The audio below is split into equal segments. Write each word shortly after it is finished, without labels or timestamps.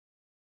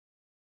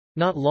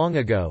Not long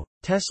ago,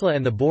 Tesla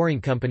and the Boring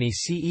Company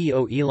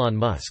CEO Elon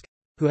Musk,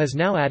 who has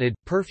now added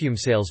perfume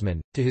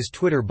salesman to his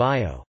Twitter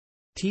bio,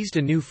 teased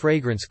a new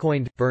fragrance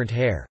coined burnt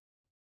hair.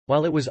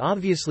 While it was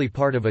obviously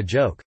part of a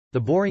joke, the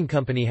Boring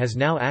Company has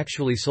now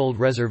actually sold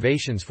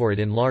reservations for it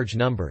in large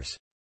numbers.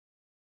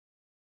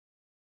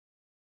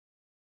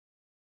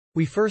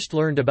 We first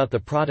learned about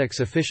the product's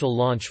official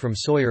launch from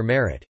Sawyer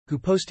Merritt, who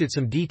posted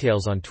some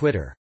details on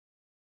Twitter.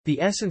 The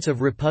essence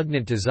of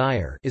repugnant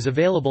desire is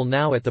available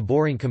now at the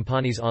Boring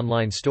Company's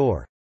online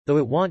store, though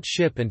it won't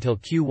ship until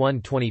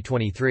Q1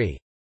 2023.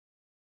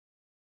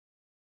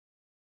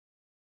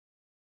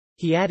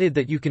 He added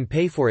that you can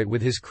pay for it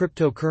with his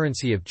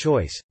cryptocurrency of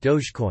choice,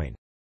 Dogecoin.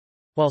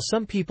 While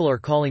some people are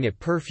calling it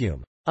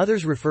perfume,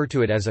 others refer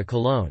to it as a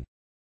cologne.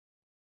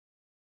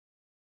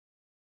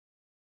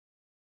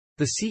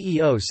 The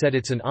CEO said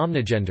it's an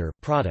omnigender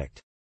product.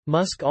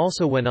 Musk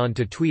also went on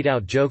to tweet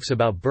out jokes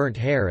about burnt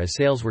hair as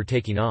sales were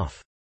taking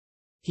off.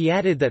 He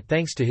added that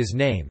thanks to his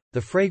name,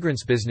 the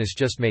fragrance business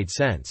just made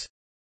sense.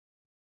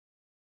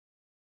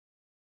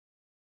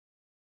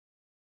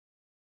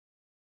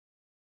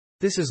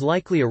 This is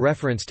likely a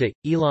reference to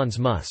Elon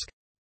Musk.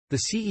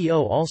 The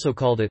CEO also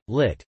called it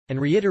lit, and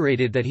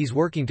reiterated that he's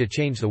working to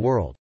change the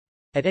world.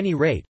 At any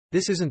rate,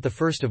 this isn't the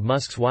first of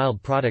Musk's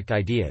wild product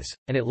ideas,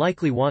 and it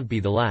likely won't be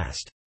the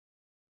last.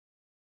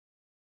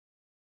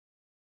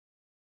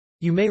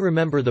 You may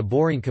remember the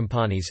Boring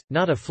Company's,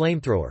 not a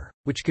flamethrower,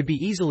 which could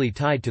be easily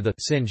tied to the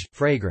singed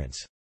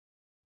fragrance.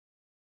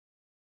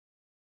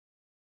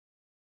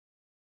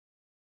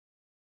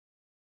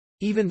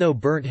 Even though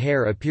burnt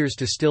hair appears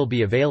to still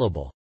be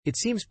available, it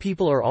seems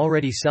people are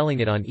already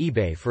selling it on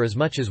eBay for as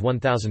much as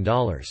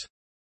 $1,000.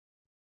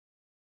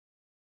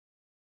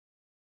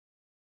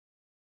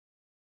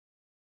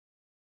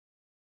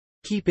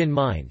 Keep in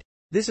mind,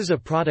 this is a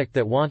product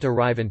that won't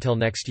arrive until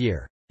next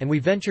year, and we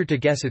venture to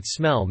guess its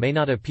smell may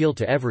not appeal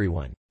to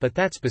everyone, but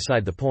that's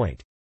beside the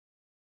point.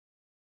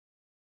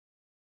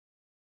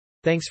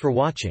 Thanks for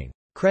watching.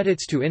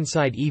 Credits to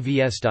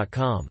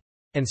InsideEVs.com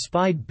and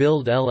Spide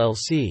Build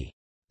LLC.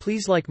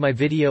 Please like my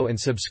video and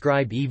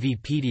subscribe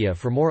EVPedia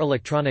for more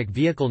electronic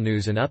vehicle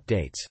news and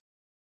updates.